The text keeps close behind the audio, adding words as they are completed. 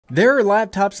There are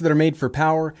laptops that are made for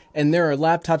power, and there are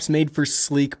laptops made for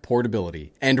sleek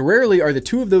portability. And rarely are the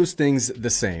two of those things the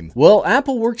same. Well,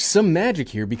 Apple works some magic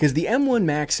here because the M1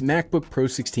 Max MacBook Pro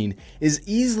 16 is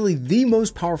easily the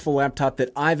most powerful laptop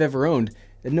that I've ever owned,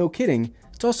 and no kidding,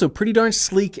 it's also pretty darn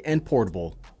sleek and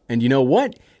portable. And you know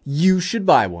what? You should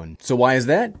buy one. So why is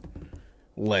that?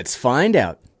 Let's find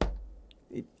out.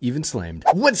 It even slammed.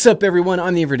 What's up everyone,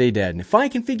 I'm the Everyday Dad, and if I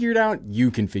can figure it out,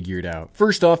 you can figure it out.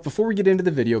 First off, before we get into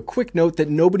the video, quick note that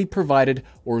nobody provided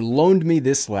or loaned me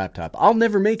this laptop. I'll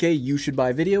never make a you should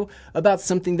buy video about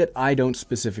something that I don't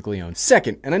specifically own.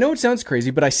 Second, and I know it sounds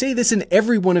crazy, but I say this in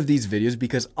every one of these videos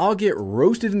because I'll get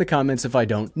roasted in the comments if I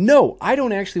don't. No, I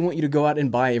don't actually want you to go out and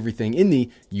buy everything in the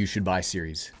you should buy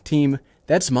series. Team,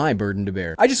 that's my burden to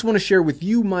bear. I just want to share with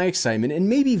you my excitement and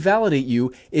maybe validate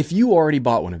you if you already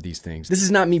bought one of these things. This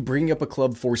is not me bringing up a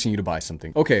club forcing you to buy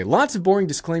something. Okay, lots of boring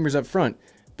disclaimers up front,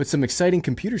 but some exciting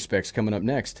computer specs coming up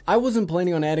next. I wasn't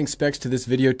planning on adding specs to this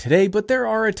video today, but there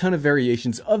are a ton of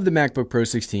variations of the MacBook Pro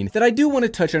 16 that I do want to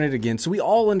touch on it again so we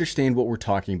all understand what we're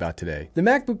talking about today. The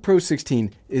MacBook Pro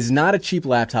 16 is not a cheap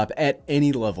laptop at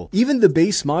any level. Even the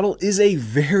base model is a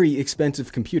very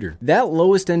expensive computer. That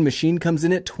lowest end machine comes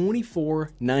in at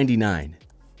 $2499.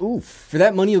 Oof. For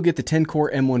that money, you'll get the 10-core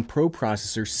M1 Pro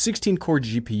processor, 16-core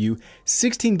GPU,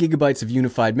 16 gigabytes of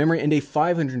unified memory, and a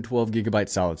 512 gigabyte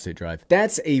solid-state drive.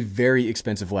 That's a very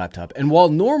expensive laptop. And while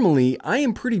normally I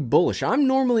am pretty bullish, I'm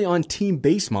normally on team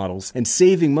base models and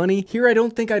saving money, here I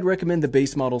don't think I'd recommend the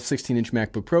base model 16-inch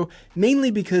MacBook Pro,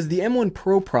 mainly because the M1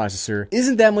 Pro processor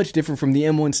isn't that much different from the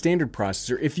M1 standard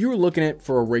processor if you were looking at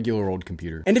for a regular old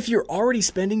computer. And if you're already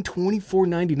spending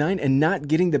 $2499 and not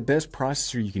getting the best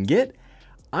processor you can get,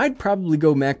 I'd probably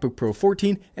go MacBook Pro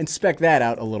 14 and spec that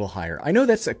out a little higher. I know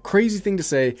that's a crazy thing to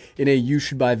say in a you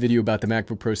should buy video about the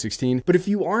MacBook Pro 16, but if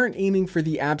you aren't aiming for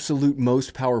the absolute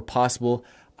most power possible,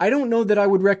 I don't know that I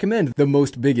would recommend the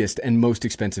most biggest and most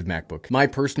expensive MacBook. My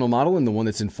personal model, and the one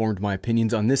that's informed my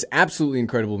opinions on this absolutely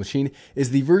incredible machine, is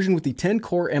the version with the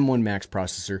 10-core M1 Max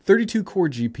processor, 32-core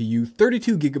GPU,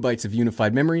 32 gigabytes of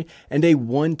unified memory, and a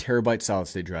 1 terabyte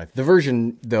solid-state drive. The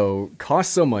version, though,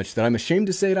 costs so much that I'm ashamed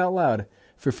to say it out loud,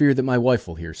 for fear that my wife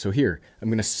will hear. So here, I'm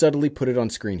going to subtly put it on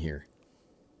screen here.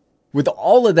 With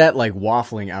all of that like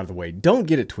waffling out of the way, don't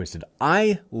get it twisted.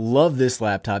 I love this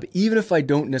laptop, even if I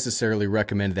don't necessarily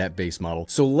recommend that base model.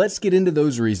 So let's get into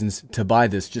those reasons to buy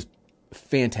this just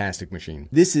fantastic machine.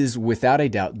 This is without a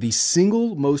doubt the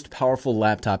single most powerful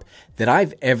laptop that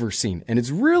I've ever seen. And it's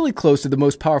really close to the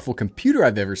most powerful computer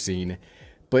I've ever seen.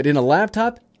 But in a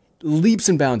laptop, leaps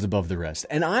and bounds above the rest.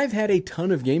 And I've had a ton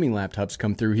of gaming laptops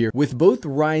come through here with both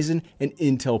Ryzen and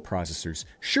Intel processors.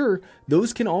 Sure,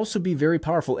 those can also be very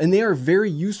powerful and they are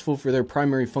very useful for their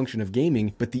primary function of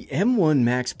gaming, but the M1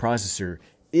 Max processor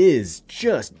is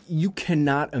just, you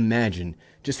cannot imagine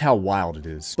just how wild it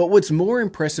is. But what's more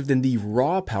impressive than the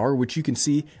raw power, which you can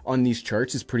see on these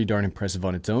charts is pretty darn impressive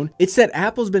on its own, it's that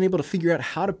Apple's been able to figure out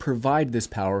how to provide this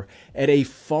power at a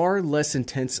far less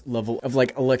intense level of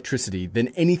like electricity than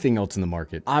anything else in the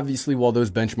market. Obviously, while those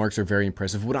benchmarks are very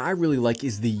impressive, what I really like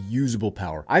is the usable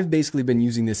power. I've basically been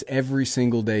using this every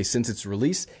single day since its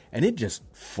release, and it just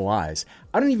flies.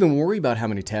 I don't even worry about how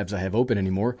many tabs I have open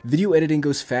anymore. Video editing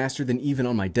goes faster than even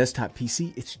on my desktop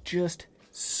PC. It's just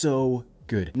so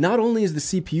good. Not only is the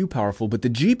CPU powerful, but the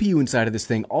GPU inside of this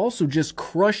thing also just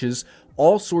crushes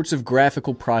all sorts of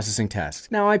graphical processing tasks.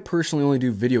 Now, I personally only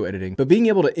do video editing, but being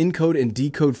able to encode and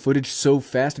decode footage so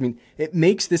fast, I mean, it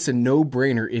makes this a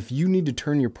no-brainer if you need to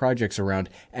turn your projects around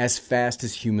as fast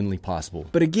as humanly possible.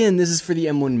 But again, this is for the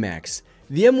M1 Max.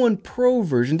 The M1 Pro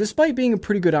version, despite being a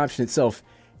pretty good option itself,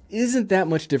 isn't that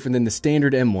much different than the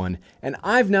standard M1, and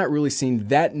I've not really seen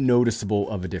that noticeable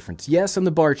of a difference. Yes, on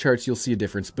the bar charts you'll see a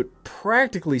difference, but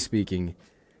practically speaking,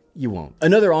 you won't.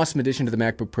 Another awesome addition to the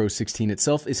MacBook Pro 16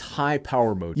 itself is high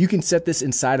power mode. You can set this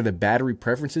inside of the battery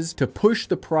preferences to push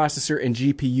the processor and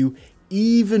GPU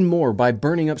even more by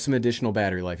burning up some additional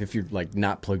battery life if you're like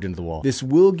not plugged into the wall. This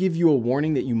will give you a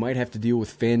warning that you might have to deal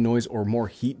with fan noise or more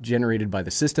heat generated by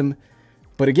the system.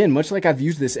 But again, much like I've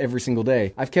used this every single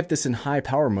day, I've kept this in high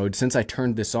power mode since I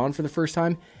turned this on for the first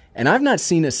time, and I've not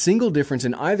seen a single difference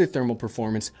in either thermal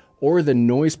performance or the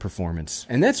noise performance.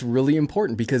 And that's really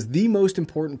important because the most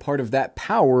important part of that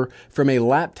power from a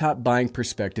laptop buying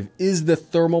perspective is the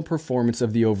thermal performance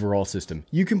of the overall system.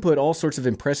 You can put all sorts of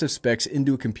impressive specs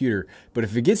into a computer, but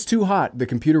if it gets too hot, the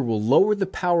computer will lower the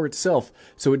power itself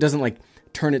so it doesn't like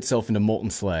turn itself into molten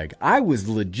slag. I was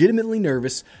legitimately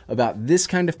nervous about this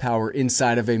kind of power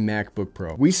inside of a MacBook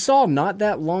Pro. We saw not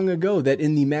that long ago that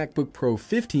in the MacBook Pro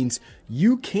 15s,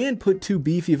 you can put too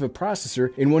beefy of a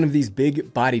processor in one of these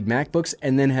big bodied MacBooks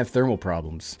and then have thermal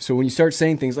problems. So when you start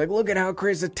saying things like, look at how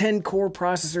crazy, it's a 10 core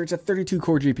processor, it's a 32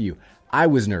 core GPU, I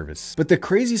was nervous. But the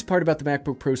craziest part about the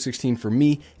MacBook Pro 16 for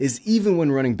me is even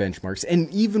when running benchmarks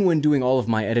and even when doing all of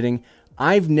my editing,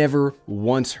 I've never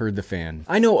once heard the fan.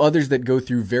 I know others that go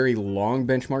through very long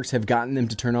benchmarks have gotten them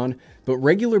to turn on, but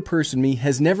regular person me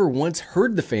has never once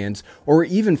heard the fans or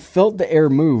even felt the air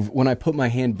move when I put my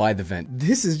hand by the vent.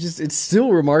 This is just, it's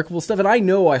still remarkable stuff. And I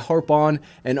know I harp on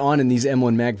and on in these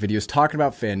M1 Mac videos talking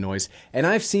about fan noise, and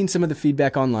I've seen some of the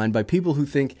feedback online by people who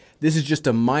think this is just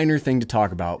a minor thing to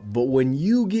talk about. But when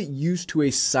you get used to a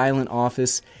silent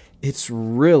office, it's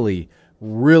really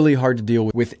hard to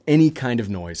deal with any kind of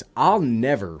noise. I'll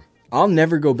never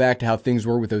go back to how things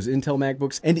were with those Intel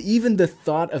MacBooks, and even the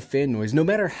thought of fan noise, no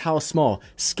matter how small,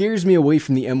 scares me away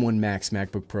from the M1 Max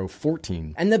MacBook Pro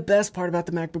 14. And the best part about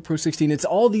the MacBook Pro 16, it's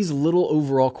all these little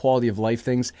overall quality of life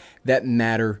things that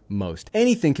matter most.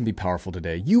 Anything can be powerful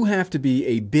today. You have to be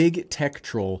a big tech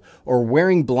troll or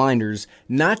wearing blinders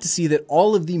not to see that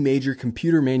all of the major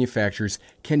computer manufacturers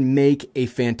can make a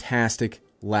fantastic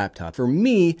laptop. For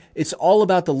me, it's all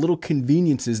about the little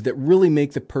conveniences that really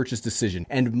make the purchase decision.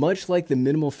 And much like the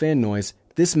minimal fan noise,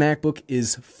 this MacBook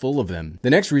is full of them. The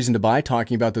next reason to buy,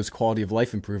 talking about those quality of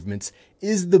life improvements,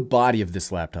 is the body of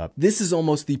this laptop. This is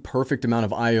almost the perfect amount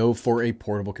of I/O for a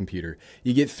portable computer.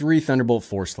 You get 3 Thunderbolt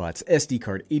 4 slots, SD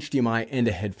card, HDMI, and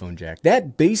a headphone jack.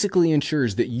 That basically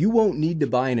ensures that you won't need to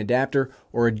buy an adapter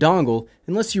or a dongle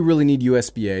unless you really need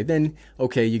USB-A. Then,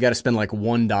 okay, you gotta spend like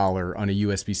 $1 on a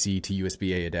USB-C to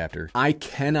USB-A adapter. I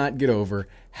cannot get over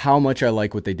how much I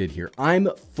like what they did here. I'm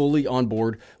fully on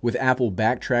board with Apple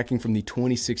backtracking from the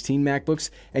 2016 MacBooks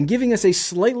and giving us a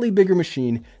slightly bigger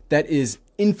machine that is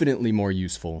infinitely more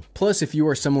useful. Plus, if you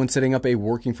are someone setting up a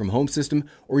working from home system,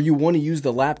 or you want to use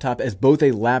the laptop as both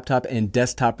a laptop and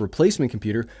desktop replacement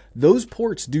computer, those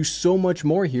ports do so much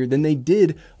more here than they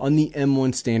did on the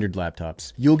M1 standard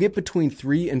laptops. You'll get between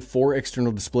 3 and 4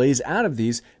 external displays out of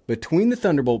these between the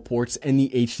Thunderbolt ports and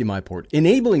the HDMI port,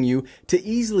 enabling you to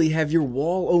easily have your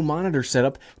wall-o monitor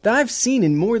setup that I've seen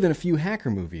in more than a few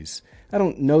hacker movies. I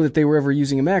don't know that they were ever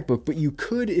using a MacBook, but you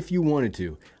could if you wanted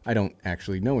to. I don't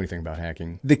actually know anything about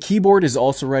hacking. The keyboard is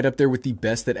also right up there with the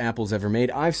best that Apple's ever made.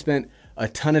 I've spent a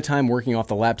ton of time working off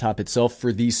the laptop itself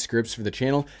for these scripts for the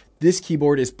channel. This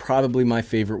keyboard is probably my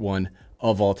favorite one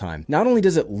of all time. Not only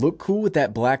does it look cool with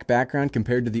that black background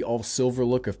compared to the all silver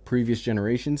look of previous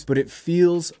generations, but it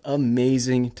feels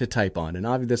amazing to type on. And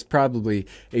obviously that's probably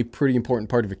a pretty important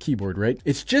part of a keyboard, right?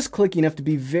 It's just clicky enough to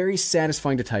be very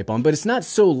satisfying to type on, but it's not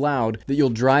so loud that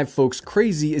you'll drive folks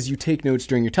crazy as you take notes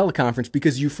during your teleconference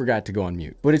because you forgot to go on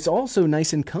mute. But it's also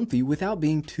nice and comfy without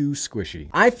being too squishy.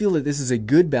 I feel that this is a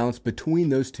good balance between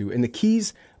those two, and the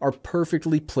keys are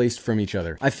perfectly placed from each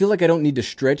other. I feel like I don't need to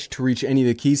stretch to reach any of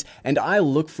the keys, and I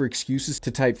look for excuses to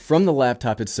type from the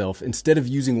laptop itself instead of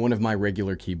using one of my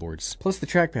regular keyboards. Plus the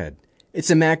trackpad.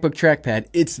 It's a MacBook trackpad.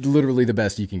 It's literally the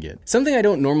best you can get. Something I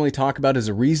don't normally talk about as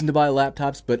a reason to buy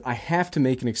laptops, but I have to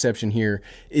make an exception here,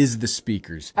 is the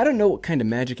speakers. I don't know what kind of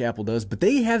magic Apple does, but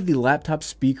they have the laptop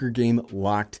speaker game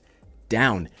locked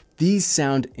down. These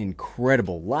sound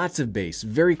incredible, lots of bass,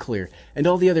 very clear, and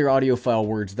all the other audiophile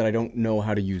words that I don't know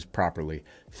how to use properly.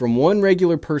 From one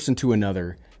regular person to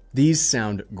another, these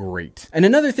sound great. And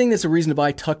another thing that's a reason to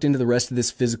buy tucked into the rest of this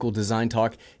physical design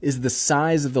talk is the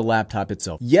size of the laptop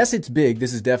itself. Yes, it's big.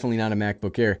 This is definitely not a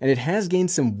MacBook Air, and it has gained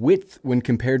some width when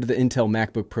compared to the Intel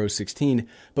MacBook Pro 16,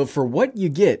 but for what you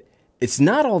get, it's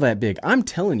not all that big. I'm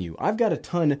telling you, I've got a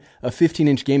ton of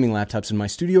 15-inch gaming laptops in my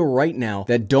studio right now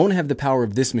that don't have the power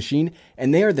of this machine,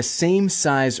 and they are the same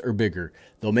size or bigger.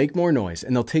 They'll make more noise,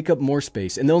 and they'll take up more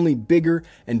space, and they'll need bigger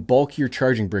and bulkier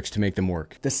charging bricks to make them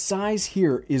work. The size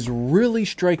here is really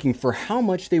striking for how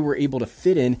much they were able to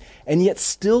fit in, and yet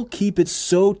still keep it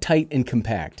so tight and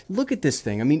compact. Look at this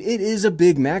thing. I mean, it is a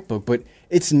big MacBook, but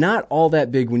it's not all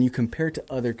that big when you compare it to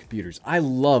other computers. I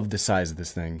love the size of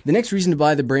this thing. The next reason to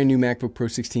buy the brand new MacBook Pro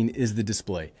 16 is the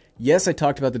display. Yes, I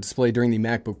talked about the display during the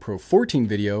MacBook Pro 14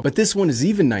 video, but this one is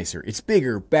even nicer. It's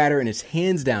bigger, badder, and it's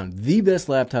hands down the best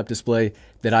laptop display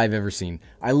that I've ever seen.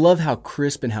 I love how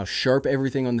crisp and how sharp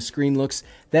everything on the screen looks.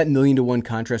 That 1:1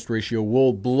 contrast ratio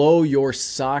will blow your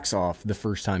socks off the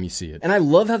first time you see it. And I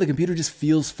love how the computer just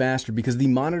feels faster because the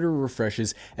monitor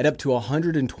refreshes at up to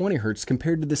 120 Hz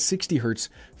compared to the 60 Hz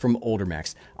from older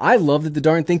Macs. I love that the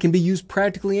darn thing can be used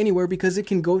practically anywhere because it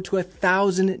can go to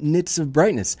 1,000 nits of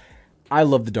brightness. I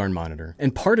love the darn monitor.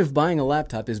 And part of buying a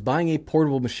laptop is buying a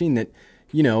portable machine that,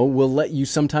 you know, will let you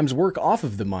sometimes work off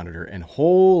of the monitor. And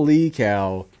holy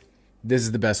cow, this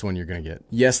is the best one you're gonna get.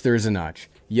 Yes, there is a notch.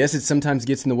 Yes, it sometimes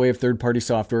gets in the way of third-party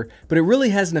software, but it really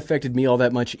hasn't affected me all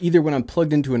that much, either when I'm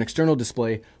plugged into an external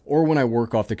display or when I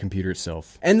work off the computer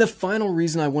itself. And the final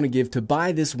reason I want to give to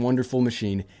buy this wonderful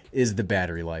machine is the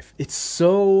battery life. It's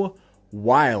so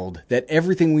wild that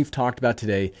everything we've talked about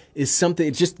today is something,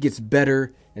 it just gets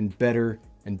better and better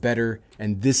and better,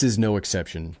 and this is no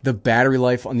exception. The battery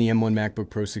life on the M1 MacBook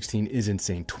Pro 16 is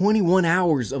insane. 21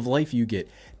 hours of life you get.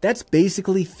 That's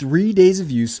basically 3 days of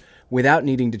use without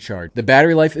needing to charge. The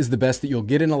battery life is the best that you'll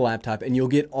get in a laptop, and you'll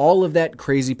get all of that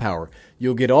crazy power.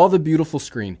 You'll get all the beautiful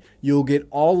screen. You'll get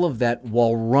all of that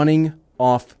while running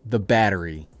off the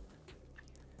battery.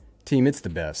 Team, it's the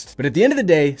best. But at the end of the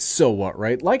day, so what,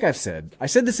 right? Like I've said, I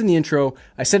said this in the intro,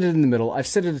 I said it in the middle, I've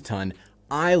said it a ton.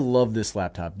 I love this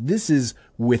laptop. This is,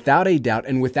 without a doubt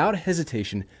and without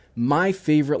hesitation, my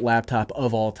favorite laptop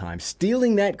of all time,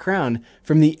 stealing that crown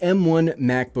from the M1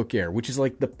 MacBook Air, which is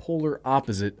like the polar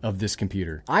opposite of this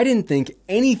computer. I didn't think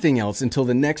anything else until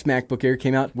the next MacBook Air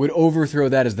came out would overthrow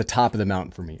that as the top of the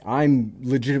mountain for me. I'm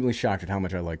legitimately shocked at how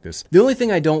much I like this. The only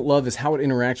thing I don't love is how it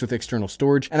interacts with external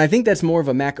storage, and I think that's more of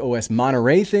a Mac OS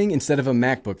Monterey thing instead of a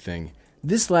MacBook thing.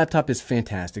 This laptop is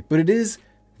fantastic, but it is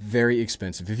very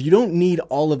expensive. If you don't need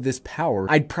all of this power,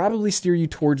 I'd probably steer you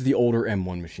towards the older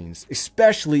M1 machines,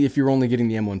 especially if you're only getting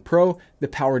the M1 Pro. The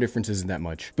power difference isn't that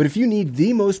much. But if you need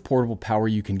the most portable power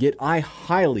you can get, I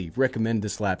highly recommend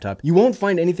this laptop. You won't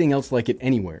find anything else like it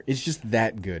anywhere. It's just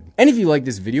that good. And if you like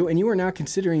this video and you are now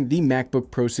considering the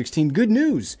MacBook Pro 16, good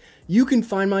news! You can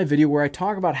find my video where I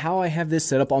talk about how I have this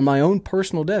set up on my own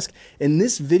personal desk in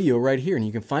this video right here, and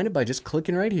you can find it by just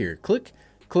clicking right here. Click,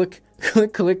 click,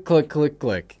 click, click, click, click,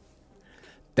 click.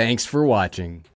 Thanks for watching.